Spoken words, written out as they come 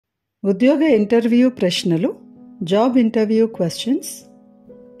ఉద్యోగ ఇంటర్వ్యూ ప్రశ్నలు, job interview questions.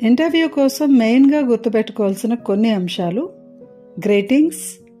 Interview కోసం మెయిన్గా గుర్తుపెట్టుకోవాల్సిన కొన్ని అంశాలు: గ్రేటింగ్స్,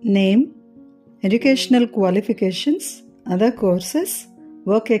 name, educational qualifications, other courses,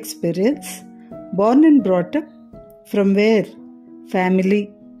 work experience, born and brought up, from where, family,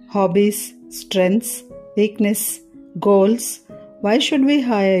 hobbies, strengths, weakness, goals, why should we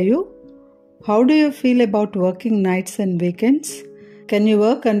hire you, how do you feel about working nights and weekends, can you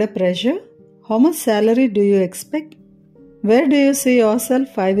work under pressure, how much salary do you expect, where do you see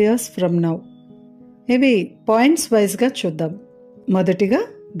yourself 5 years from now. ఇవి points వైజ్గా చూద్దాం. మొదటిగా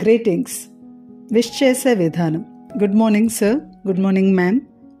greetings, wish చేసే విధానం. Good morning sir, good morning ma'am,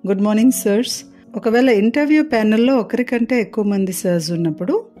 good morning sirs. ఒకవేళ interview ప్యానెల్లో ఒకరికంటే ఎక్కువ మంది sirs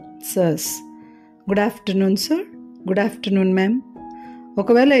ఉన్నప్పుడు sirs. Good afternoon sir, good afternoon ma'am.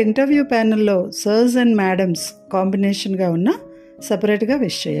 ఒకవేళ ఇంటర్వ్యూ ప్యానెల్లో సర్స్ అండ్ మేడమ్స్ కాంబినేషన్గా ఉన్న సపరేట్గా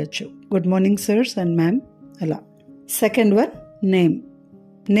విష్ చేయొచ్చు. Good morning sirs and ma'am అలా. Second one name.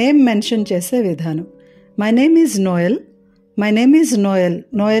 Name mention చేసే విధానం. My name is Noel, my name is Noel,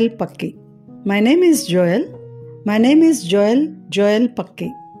 Noel Pakki. My name is Joel, my name is Joel, Joel Pakki.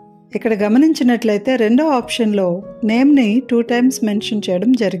 ఇక్కడ గమనించినట్లయితే రెండో ఆప్షన్లో నేమ్ని 2 times మెన్షన్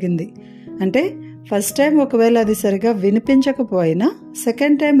చేయడం జరిగింది. అంటే ఫస్ట్ టైం ఒకవేళ అది సరిగా వినిపించకపోయినా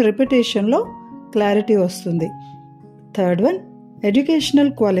సెకండ్ టైం రిపిటేషన్లో క్లారిటీ వస్తుంది. Third one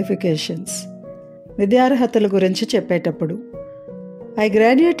educational qualifications. విద్యార్హతల గురించి చెప్పేటప్పుడు I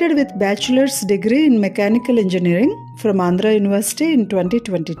graduated with bachelor's degree in mechanical engineering from Andhra University in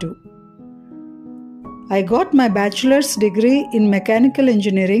 2022. I got my bachelor's degree in mechanical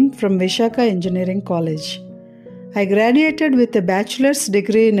engineering from Vishaka Engineering College. I graduated with a bachelor's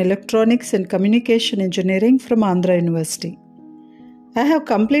degree in electronics and communication engineering from Andhra University. I have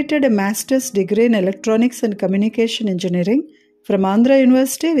completed a master's degree in electronics and communication engineering from Andhra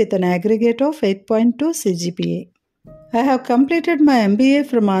University with an aggregate of 8.2 CGPA. I have completed my MBA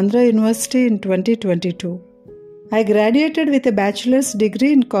from Andhra University in 2022. I graduated with a bachelor's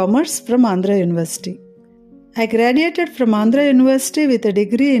degree in commerce from Andhra University. I graduated from Andhra University with a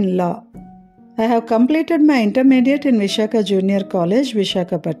degree in law. I have completed my intermediate in Vishaka Junior College,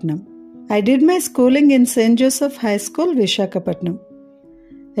 Visakhapatnam. I did my schooling in St. Joseph High School, Visakhapatnam.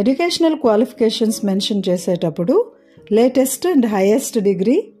 Educational qualifications mention చేసేటప్పుడు latest and highest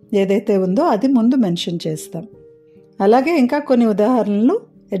degree ఏదైతే ఉందో అది ముందు mention చేస్తాం. అలాగే ఇంకా కొన్ని ఉదాహరణలు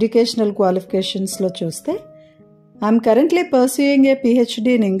ఎడ్యుకేషనల్ క్వాలిఫికేషన్స్లో చూస్తే I'm currently pursuing A PhD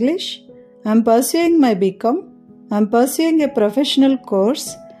in English. I'm pursuing my BCom. I'm pursuing a professional course.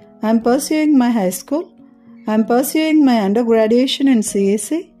 I'm pursuing my high school. I'm pursuing my undergraduation in CAC.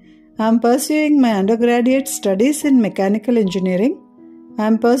 I'm pursuing my undergraduate studies in mechanical engineering.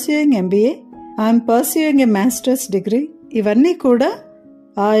 I'm pursuing MBA. I'm pursuing a master's degree. ఇవన్నీ కూడా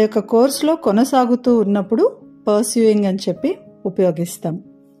ఆ యొక్క కోర్సులో కొనసాగుతూ ఉన్నప్పుడు pursuing అని చెప్పి ఉపయోగిస్తాం.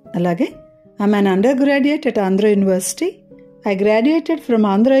 అలాగే I'm an undergraduate at Andhra University. I graduated from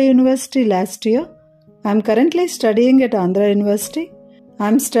Andhra University last year. I am currently studying at Andhra University. I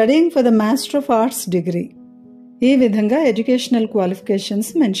am studying for the Master of Arts degree. ఈ విధంగా ఎడ్యుకేషనల్ క్వాలిఫికేషన్స్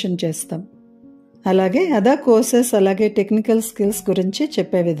మెన్షన్ చేస్తాం. అలాగే other courses అలాగే technical skills గురించి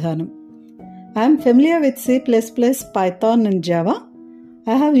చెప్పే విధానం. I am familiar with C++, Python and Java.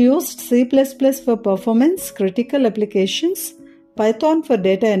 I have used C++ for performance critical applications, Python for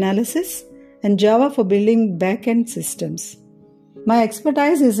data analysis and Java for building back-end systems. My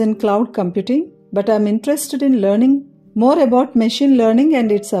expertise is in cloud computing, but I am interested in learning more about machine learning and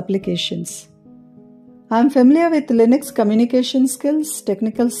its applications. I am familiar with Linux communication skills,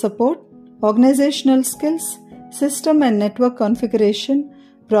 technical support, organizational skills, system and network configuration,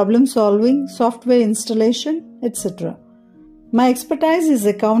 problem solving, software installation, etc. My expertise is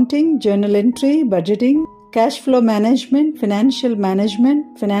accounting, journal entry, budgeting, cash flow management,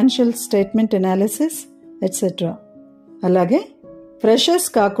 financial statement analysis, etc. అలాగే freshers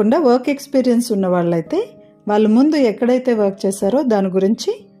కాకుండా work experience ఉన్న వాళ్ళైతే వాళ్ళు ముందు ఎక్కడైతే work చేశారో దాని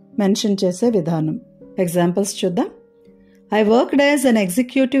గురించి మెన్షన్ చేసే విధానం. ఎగ్జాంపుల్స్ చూద్దాం. I worked as an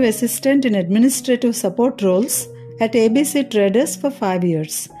executive assistant in administrative support roles at ABC Traders for 5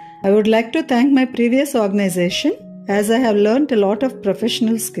 years. I would like to thank my previous organization as I have learned a lot of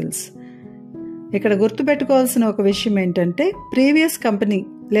professional skills. ఇక్కడ గుర్తుపెట్టుకోవాల్సిన ఒక విషయం ఏంటంటే previous company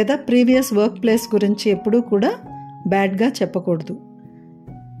లేదా previous work place గురించి ఎప్పుడూ కూడా బ్యాడ్గా చెప్పకూడదు.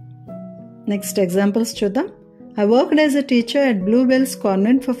 నెక్స్ట్ ఎగ్జాంపుల్స్ చూద్దాం. I worked as a teacher at Bluebells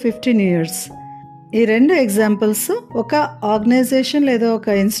Convent for 15 years. ఈ రెండు ఎగ్జాంపుల్స్ ఒక ఆర్గనైజేషన్ లేదా ఒక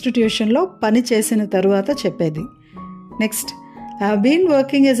ఇన్స్టిట్యూషన్లో పని చేసిన తర్వాత చెప్పేది. Next, I have been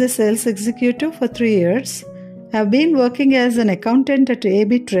working as a sales executive for 3 years have been working as an accountant at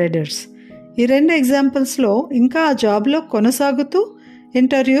AB traders. ఈ 2 ఎగ్జాంపుల్స్లో ఇంకా ఆ జాబ్లో కొనసాగుతూ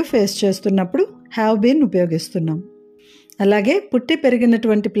ఇంటర్వ్యూ ఫేస్ చేస్తున్నప్పుడు హ్యావ్ బీన్ ఉపయోగిస్తున్నాం. అలాగే పుట్టి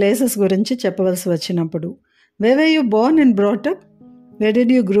పెరిగినటువంటి ప్లేసెస్ గురించి చెప్పవలసి వచ్చినప్పుడు where were you Born and brought up, where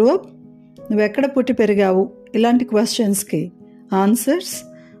did you grew up, నువ్వు ఎక్కడ పుట్టి పెరిగావు, ఇలాంటి క్వశ్చన్స్కి answers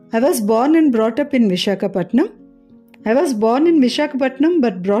I was Born and brought up in Visakhapatnam, I was Born in Visakhapatnam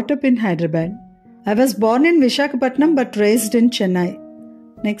but brought up in Hyderabad, I was Born in Visakhapatnam but raised in Chennai.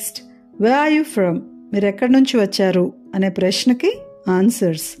 Next, where are you from, మీరు ఎక్కడి నుంచి వచ్చారు అనే ప్రశ్నకి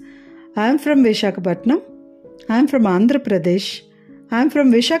answers I'm from Visakhapatnam, I'm from Andhra Pradesh, I'm from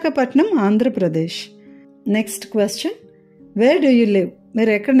Visakhapatnam Andhra Pradesh. Next question, where do you live,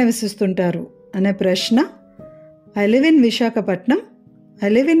 మీరు ఎక్కడ నివసిస్తుంటారు అనే ప్రశ్న I live in Visakhapatnam, I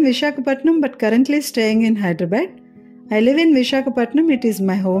live in Visakhapatnam but currently staying in Hyderabad, I live in Visakhapatnam, it is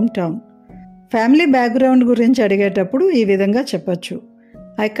my home town. Family background గురించి అడిగేటప్పుడు ఈ విధంగా చెప్పచ్చు.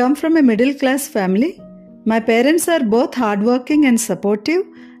 I come from a middle class family. My parents are both hardworking and supportive,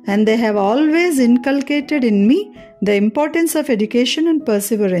 and they have always inculcated in me the importance of education and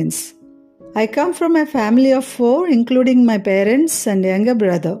perseverance. I come from a family of 4, including my parents and younger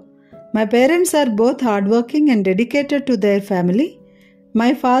brother. My parents are both hardworking and dedicated to their family.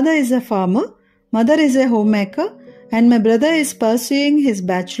 My father is a farmer, mother is a homemaker, and my brother is pursuing his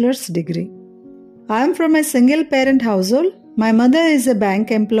bachelor's degree. I am from a single parent household. My mother is a bank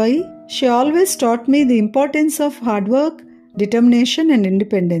employee. She always taught me the importance of hard work, determination and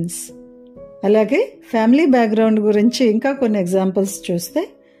independence. అలాగే family background గురించి ఇంకా కొన్ని examples చూస్తే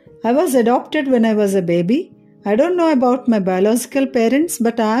I was adopted when I was a baby. I don't know about my biological parents,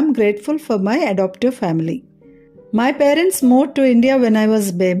 but I am grateful for my adoptive family. My parents moved to India when I was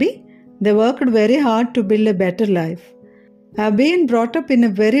a baby. They worked very hard to build a better life. I have been brought up in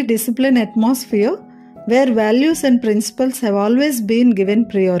a very disciplined atmosphere where values and principles have always been given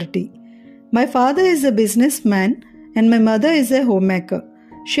priority. My father is a businessman and my mother is a homemaker.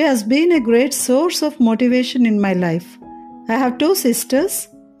 She has been a great source of motivation in my life. I have 2 sisters.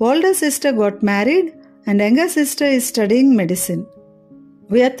 Older sister got married and younger sister is studying medicine.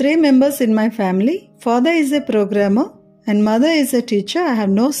 We are 3 members in my family. Father is a programmer and mother is a teacher. I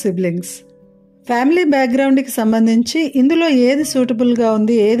have no siblings. Family బ్యాక్గ్రౌండ్కి సంబంధించి ఇందులో ఏది సూటబుల్గా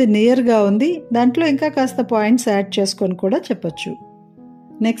ఉంది, ఏది నియర్గా ఉంది, దాంట్లో ఇంకా కాస్త points add చేసుకొని కూడా చెప్పొచ్చు.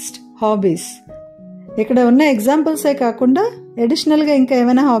 Next, hobbies. ఇక్కడ ఉన్న ఎగ్జాంపుల్సే కాకుండా అడిషనల్గా ఇంకా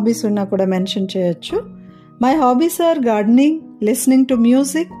ఏమైనా హాబీస్ ఉన్నా కూడా మెన్షన్ చేయొచ్చు. My hobbies are gardening, listening to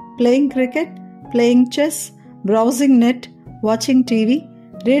music, playing cricket, playing chess, browsing net, watching TV,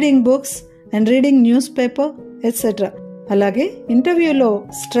 reading books and reading news paper etcetera. అలాగే ఇంటర్వ్యూలో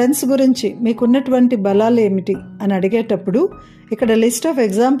స్ట్రెంగ్స్ గురించి మీకున్నటువంటి బలాలు ఏమిటి అని అడిగేటప్పుడు ఇక్కడ లిస్ట్ ఆఫ్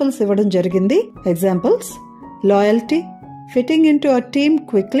ఎగ్జాంపుల్స్ ఇవ్వడం జరిగింది. Examples: loyalty, fitting in to a team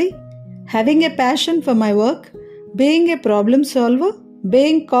quickly, having a passion for my work, being a problem solver,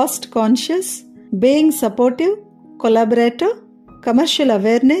 being cost conscious, being supportive, collaborator, commercial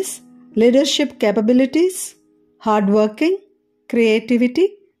awareness, leadership capabilities, hard working, creativity,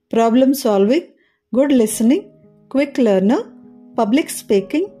 problem solving, good listening, quick learner, public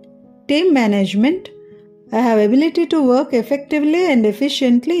speaking, team management. I have ability to work effectively and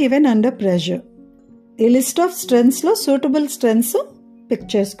efficiently even under pressure. ఈ list of స్ట్రెంగ్స్లో suitable strengths pick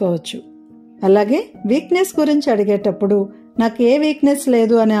చేసుకోవచ్చు. అలాగే weakness గురించి అడిగేటప్పుడు నాకు ఏ weakness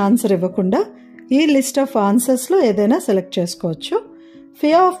లేదు అనే answer ఇవ్వకుండా ఈ లిస్ట్ ఆఫ్ ఆన్సర్స్లో ఏదైనా సెలెక్ట్ చేసుకోవచ్చు.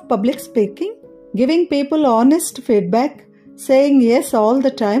 Fear of public speaking, giving people honest feedback, saying yes all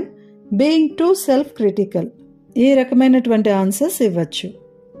the time, being too self critical. ఈ రకమైనటువంటి ఆన్సర్స్ ఇవ్వచ్చు.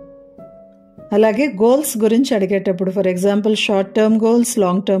 అలాగే గోల్స్ గురించి అడిగేటప్పుడు for example short term goals,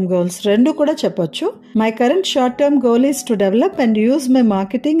 long term goals రెండు కూడా చెప్పొచ్చు. My current short term goal is to develop and use my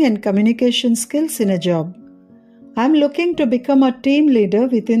marketing and communication skills in a job. I'm looking to become a team leader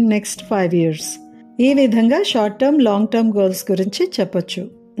with in next 5 years. ఈ విధంగా short term, long term goals గురించి చెప్పొచ్చు.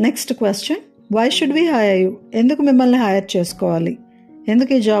 Next question, why should we hire you, ఎందుకు మిమ్మల్ని hire చేసుకోవాలి,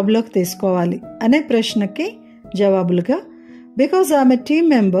 ఎందుకు ఈ జాబ్లోకి తీసుకోవాలి అనే ప్రశ్నకి జవాబులుగా because I am a team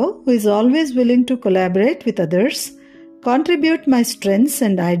member who is always willing to collaborate with others, contribute my strengths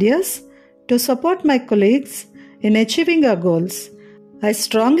and ideas to support my colleagues in achieving our goals. I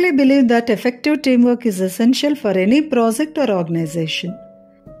strongly believe that effective teamwork is essential for any project or organization.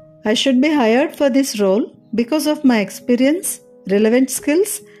 I should be hired for this role because of my experience, relevant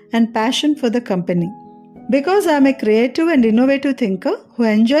skills and passion for the company. Because I am a creative and innovative thinker who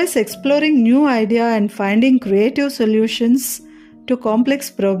enjoys exploring new ideas and finding creative solutions to complex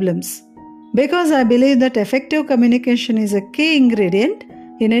problems. Because I believe that effective communication is a key ingredient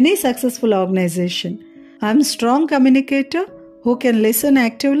in any successful organization. I'm a strong communicator who can listen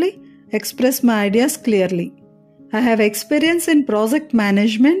actively, express my ideas clearly. I have experience in project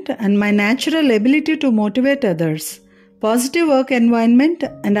management and my natural ability to motivate others. Positive work environment,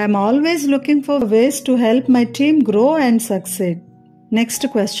 and I'm always looking for ways to help my team grow and succeed. Next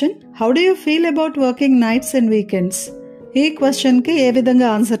question. How do you feel about working nights and weekends? ఈ క్వశ్చన్కి ఏ విధంగా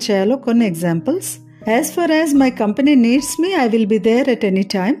answer చేయాలో కొన్ని examples. As far as my company needs me, I will be there at any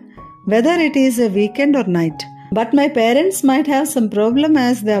time, whether it is a weekend or night. But my parents might have some problem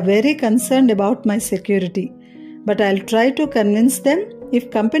as they are very concerned about my security. But I'll try to convince them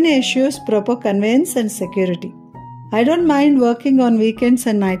if company assures proper conveyance and security. I don't mind working on weekends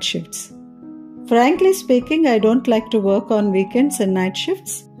and night shifts. Frankly speaking, I don't like to work on weekends and night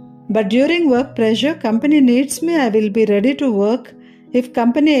shifts. But during work pressure, company needs me, I will be ready to work if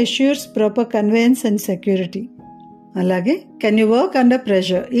company assures proper conveyance and security. అలాగే can you work under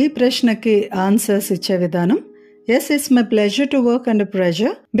pressure? ఈ ప్రశ్నకి answers ఇచ్చే విధానం. Yes, it's my pleasure to work under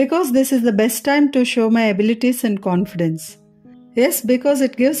pressure because this is the best time to show my abilities and confidence. Yes, because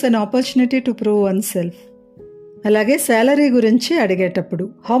it gives an opportunity to prove oneself. అలాగే salary గురించి అడిగేటప్పుడు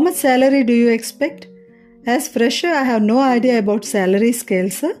how much salary do you expect? As fresher, I have no idea about salary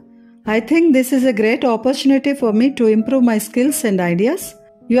scales. I think this is a great opportunity for me to improve my skills and ideas.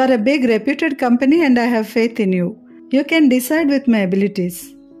 You are a big reputed company and I have faith in you. You can decide with my abilities.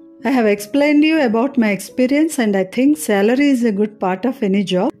 I have explained you about my experience and I think salary is a good part of any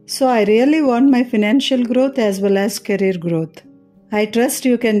job. So I really want my financial growth as well as career growth. I trust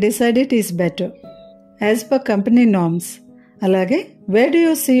you can decide it is better. As per company norms. అలాగే where do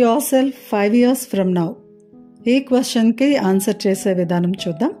you see yourself 5 years from now? ఈ క్వశ్చన్కి answer చేసే విధానం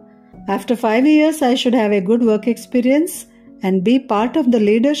చూద్దాం. After 5 years, I should have a good work experience and be part of the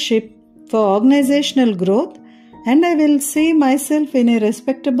leadership for organizational growth, and I will see myself in a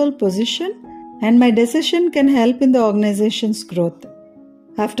respectable position and my decision can help in the organization's growth.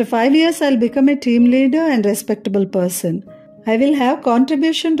 After 5 years, I'll become a team leader and respectable person. I will have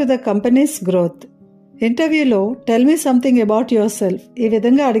contribution to the company's growth. ఇంటర్వ్యూలో tell me something about your self ఈ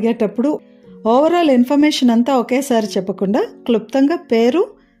విధంగా అడిగేటప్పుడు overall information అంతా ఒకేసారి చెప్పకుండా క్లుప్తంగా పేరు,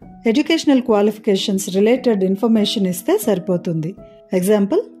 educational qualifications related information ఇస్తే సరిపోతుంది.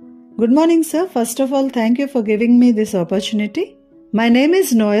 Example, good morning sir, first of all thank you for giving me this opportunity. My name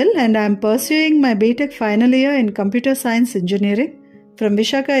is Noel and I'm pursuing my BTech final year in computer science engineering from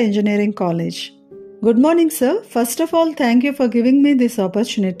Visakha engineering college. Good morning sir, first of all thank you for giving me this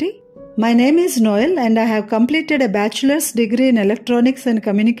opportunity. My name is Noel and I have completed a bachelor's degree in electronics and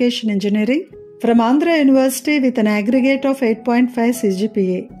communication engineering from Andhra University with an aggregate of 8.5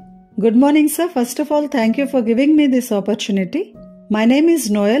 CGPA. Good morning sir, first of all thank you for giving me this opportunity. My name is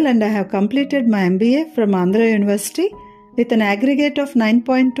Noel and I have completed my MBA from Andhra University with an aggregate of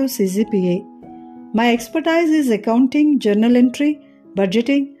 9.2 CGPA. My expertise is accounting, journal entry,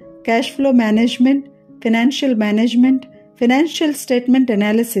 budgeting, cash flow management, financial statement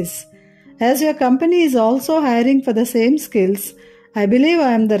analysis. As your company is also hiring for the same skills, I believe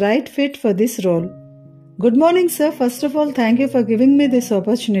I am the right fit for this role. Good morning sir, first of all thank you for giving me this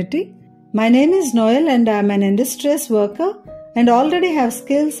opportunity. My name is Noel and I am an industrious worker and already have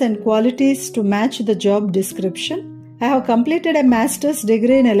skills and qualities to match the job description. I have completed a master's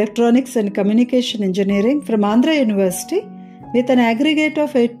degree in electronics and communication engineering from Andhra University with an aggregate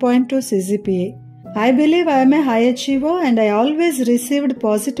of 8.2 CGPA. I believe I am a high achiever and I always received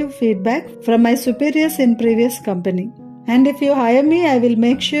positive feedback from my superiors in previous company. And if you hire me, I will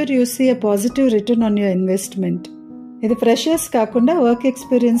make sure you see a positive return on your investment. ఇది freshers కాకుండా work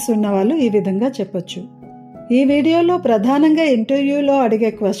experience ఉన్న వాళ్ళు ఈ విధంగా చెప్పొచ్చు. ఈ వీడియోలో ప్రధానంగా ఇంటర్వ్యూలో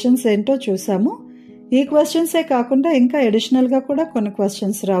అడిగే క్వశ్చన్స్ ఏంటో చూసాము. ఈ క్వశ్చన్సే కాకుండా ఇంకా అడిషనల్గా కూడా కొన్ని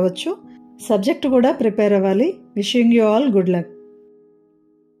క్వశ్చన్స్ రావచ్చు. సబ్జెక్ట్ కూడా ప్రిపేర్ అవ్వాలి. Wishing you all good luck.